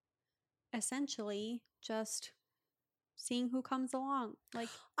essentially just seeing who comes along. Like,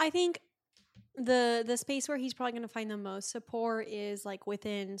 I think the space where he's probably going to find the most support is like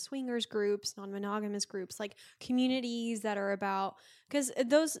within swingers groups, non-monogamous groups, like communities that are about, because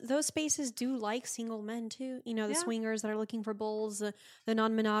those spaces do like single men too. You know, the Yeah. swingers that are looking for bulls, the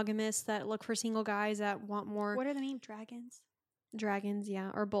non-monogamous that look for single guys that want more. what are the name? Dragons? Dragons,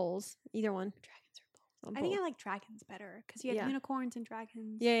 yeah, or bulls, either one. Dragons or bulls? I think I like dragons better because you have Yeah. unicorns and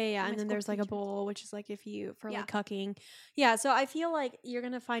dragons. Yeah. And then mystical there's like a creatures. bull, which is like if you for Yeah. like cucking. Yeah, so I feel like you're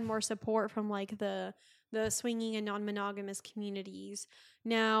gonna find more support from like the swinging and non-monogamous communities.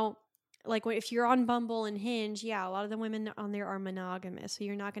 Now, like if you're on Bumble and Hinge, yeah, a lot of the women on there are monogamous, so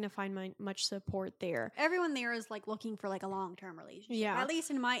you're not gonna find much support there. Everyone there is like looking for like a long-term relationship. Yeah. At least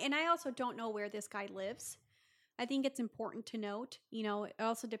in my, and I also don't know where this guy lives. I think it's important to note, you know, it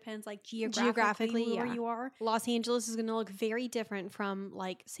also depends like geographically where yeah. you are. Los Angeles is gonna look very different from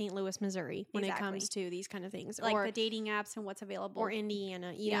like St. Louis, Missouri when it comes Exactly. to these kind of things, Like or the dating apps and what's available. or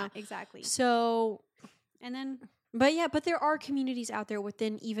Indiana, you yeah, know. exactly. So And then But there are communities out there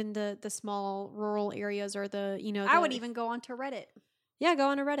within even the small rural areas or the, you know, I would the- even go onto Reddit. yeah, go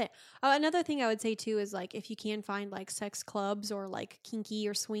on to Reddit. Another thing I would say too is like if you can find like sex clubs or like kinky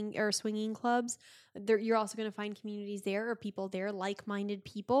or swinging clubs, you're also going to find communities there or people there, like-minded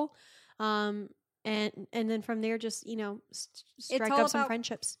people, and then from there, just, you know, strike all up some about-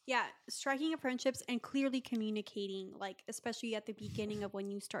 friendships. Yeah, striking up friendships and clearly communicating, like especially at the beginning of when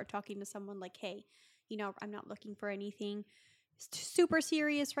you start talking to someone, like, hey, you know, I'm not looking for anything super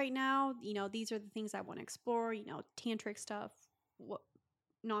serious right now. You know, these are the things I want to explore. You know, tantric stuff,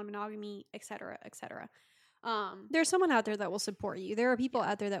 non-monogamy, etc., etc. There's someone out there that will support you. There are people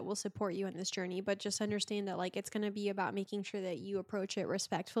out there that will support you in this journey, but just understand that like it's going to be about making sure that you approach it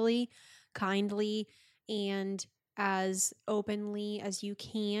respectfully, kindly, and as openly as you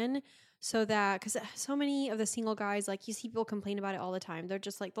can, so that, because so many of the single guys, like you see people complain about it all the time. They're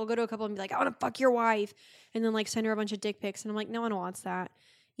just like, they'll go to a couple and be like, I want to fuck your wife, and then like send her a bunch of dick pics, and I'm like, no one wants that,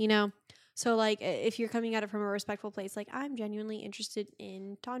 you know. So like if you're coming at it from a respectful place, like I'm genuinely interested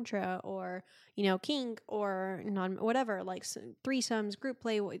in tantra or, you know, kink or whatever, like threesomes, group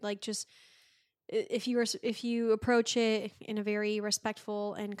play, like just if you approach it in a very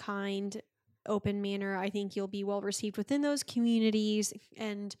respectful and kind, open manner, I think you'll be well received within those communities.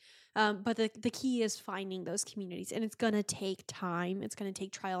 And but the key is finding those communities, and it's gonna take time. It's gonna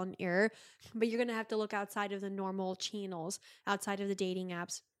take trial and error, but you're gonna have to look outside of the normal channels, outside of the dating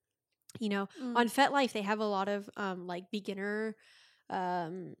apps. You know, on FetLife, they have a lot of like beginner,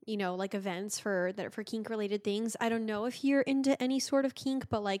 you know, like events for kink related things. I don't know if you're into any sort of kink,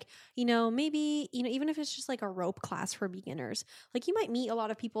 but like, you know, maybe, you know, even if it's just like a rope class for beginners, like you might meet a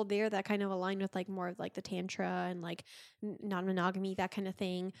lot of people there that kind of align with like more of like the tantra and like non-monogamy, that kind of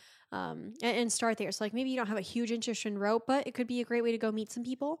thing. And start there. So like maybe you don't have a huge interest in rope, but it could be a great way to go meet some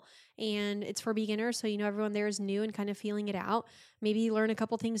people, and it's for beginners. So, you know, everyone there is new and kind of feeling it out. Maybe learn a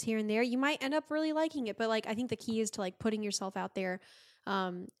couple things here and there. You might end up really liking it, but like, I think the key is to like putting yourself out there,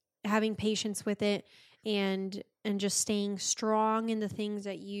 having patience with it, and just staying strong in the things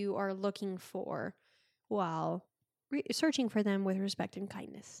that you are looking for while searching for them with respect and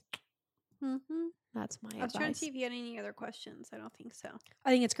kindness. Mm-hmm. That's my I was trying to advice. see if you had any other questions. I don't think so. I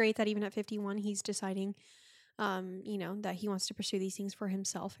think it's great that even at 51, he's deciding, you know, that he wants to pursue these things for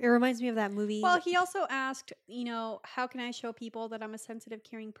himself. It reminds me of that movie. Well, he also asked, you know, how can I show people that I'm a sensitive,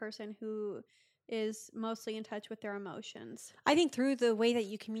 caring person who is mostly in touch with their emotions? I think through the way that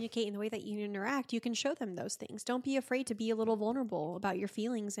you communicate and the way that you interact, you can show them those things. Don't be afraid to be a little vulnerable about your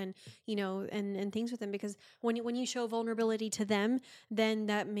feelings and, you know, and things with them, because when you show vulnerability to them, then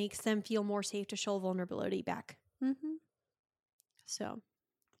that makes them feel more safe to show vulnerability back. Mm-hmm. So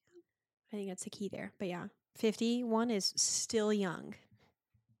I think that's the key there. But yeah, 51 is still young.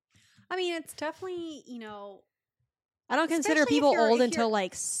 I mean, it's definitely, you know, I don't consider especially if people you're- old if until you're-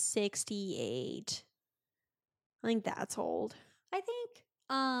 like 68. I think that's old. I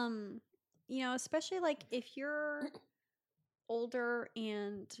think, you know, especially like if you're older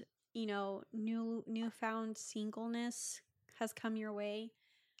and, you know, newfound singleness has come your way.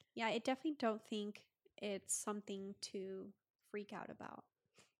 Yeah, I definitely don't think it's something to freak out about.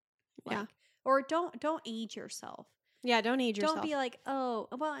 Yeah. Or don't age yourself. Yeah, don't age yourself. Don't be like, oh,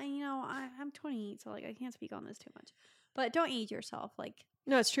 well, you know, I'm 28, so like I can't speak on this too much. But don't age yourself. Like,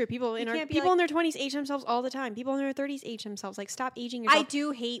 No, it's true. People You can't be in like- their 20s age themselves all the time. People in their 30s age themselves. Like, stop aging yourself. I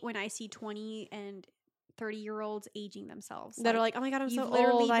do hate when I see 20 and 30-year-olds aging themselves. That are like, oh my god, I'm so you've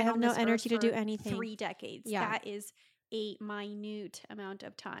literally old. I been have on no this earth energy to do for anything. 3 decades. Yeah. That is a minute amount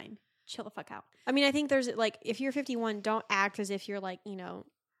of time. Chill the fuck out. I mean, I think there's like, if you're 51, don't act as if you're like, you know,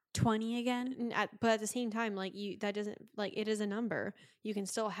 20 again. But at the same time, like that doesn't like it is a number. You can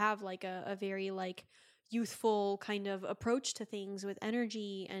still have like a very like youthful kind of approach to things with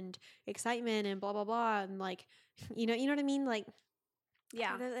energy and excitement and blah blah blah and like you know what I mean, like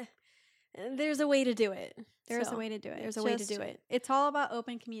there's a way to do it. There's a way to do it. There's a way to do it. It's all about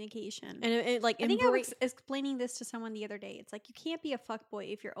open communication. And it like I think I was explaining this to someone the other day. It's like you can't be a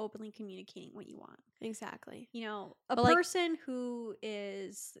fuckboy if you're openly communicating what you want. Exactly. You know, a person who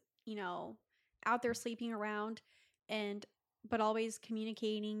is, you know, out there sleeping around but always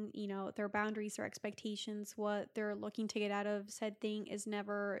communicating, you know, their boundaries, their expectations, what they're looking to get out of said thing is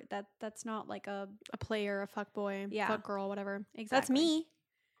never that's not like a player, a fuckboy, fuck girl, whatever. Exactly. That's me.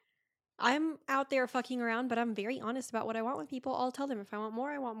 I'm out there fucking around, but I'm very honest about what I want with people. I'll tell them if I want more,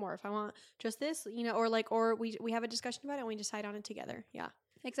 I want more. If I want just this, you know, or we have a discussion about it and we decide on it together. Yeah.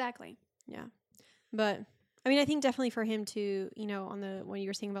 Exactly. Yeah. But I mean, I think definitely for him to, you know, when you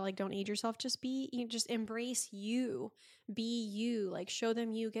were saying about like don't age yourself, just embrace you, be you, like show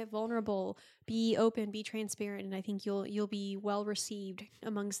them you, get vulnerable, be open, be transparent, and I think you'll be well received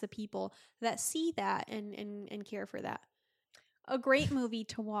amongst the people that see that and care for that. A great movie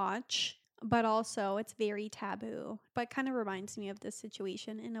to watch, but also it's very taboo, but kind of reminds me of this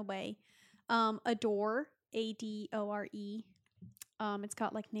situation in a way. Adore, Adore. It's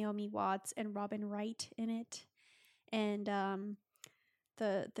got like Naomi Watts and Robin Wright in it, and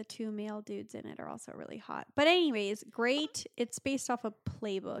the two male dudes in it are also really hot. But anyways, great. It's based off a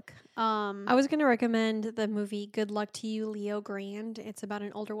playbook. I was gonna recommend the movie Good Luck to You, Leo Grand. It's about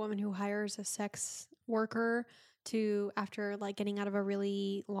an older woman who hires a sex worker after like getting out of a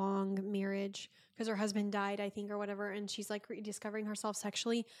really long marriage because her husband died, I think, or whatever, and she's like rediscovering herself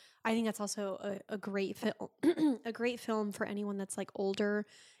sexually. I think that's also a great film, a great film for anyone that's like older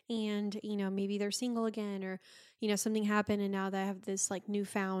and, you know, maybe they're single again or, you know, something happened and now they have this like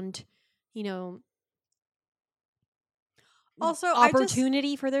newfound, you know, also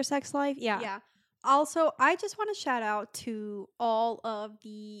opportunity for their sex life. Yeah. Also, I just want to shout out to all of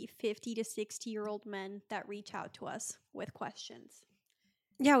the 50 to 60-year-old men that reach out to us with questions.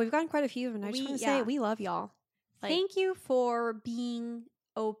 Yeah, we've gotten quite a few of them. I just want to say we love y'all. Thank you for being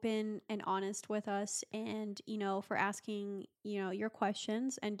open and honest with us and, you know, for asking, you know, your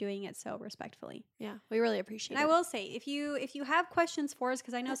questions and doing it so respectfully. Yeah, we really appreciate it. And I will say, if you have questions for us,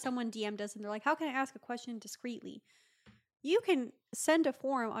 because I know someone DM'd us and they're like, how can I ask a question discreetly? You can send a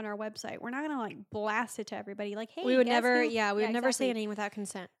form on our website. We're not going to like blast it to everybody. Like, hey, we would never, never say a name without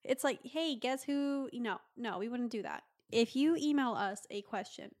consent. It's like, hey, guess who? No, we wouldn't do that. If you email us a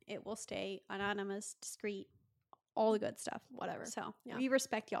question, it will stay anonymous, discreet, all the good stuff, whatever. So we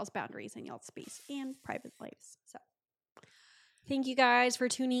respect y'all's boundaries and y'all's space and private lives. So thank you guys for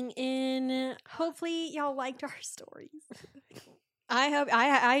tuning in. Hopefully y'all liked our stories. I hope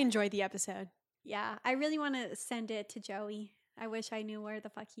I enjoyed the episode. Yeah, I really want to send it to Joey. I wish I knew where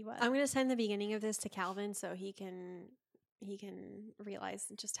the fuck he was. I'm going to send the beginning of this to Calvin so he can realize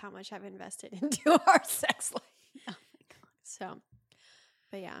just how much I've invested into our sex life. Oh my God. So,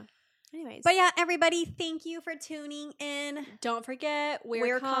 but yeah. Anyways. But yeah, everybody, thank you for tuning in. Don't forget,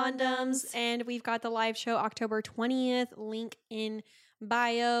 wear condoms. And we've got the live show October 20th. Link in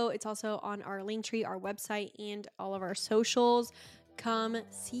bio. It's also on our link tree, our website, and all of our socials. Come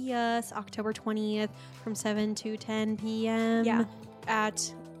see us October 20th from 7 to 10 p.m. Yeah.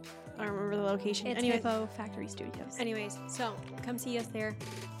 At, I don't remember the location. It's Hippo Factory Studios. Anyways, so come see us there.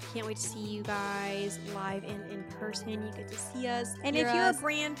 Can't wait to see you guys live and in person. You get to see us. And if you have a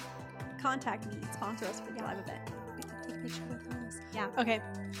brand, contact me. Sponsor us for the live event. We can take a picture with us. Yeah. Okay.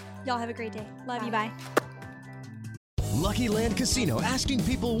 Y'all have a great day. Love you. Bye. Lucky Land Casino, asking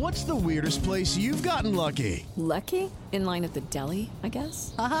people, what's the weirdest place you've gotten lucky? Lucky? In line at the deli, I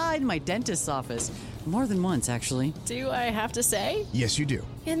guess? Aha, in my dentist's office. More than once, actually. Do I have to say? Yes, you do.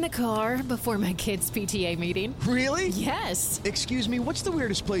 In the car before my kids' PTA meeting. Really? Yes. Excuse me, what's the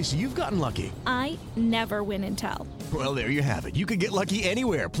weirdest place you've gotten lucky? I never win and tell. Well, there you have it. You can get lucky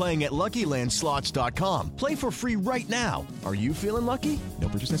anywhere, playing at LuckyLandSlots.com. Play for free right now. Are you feeling lucky? No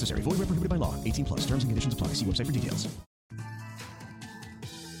purchase necessary. Void where prohibited by law. 18+. Terms and conditions apply. See website for details.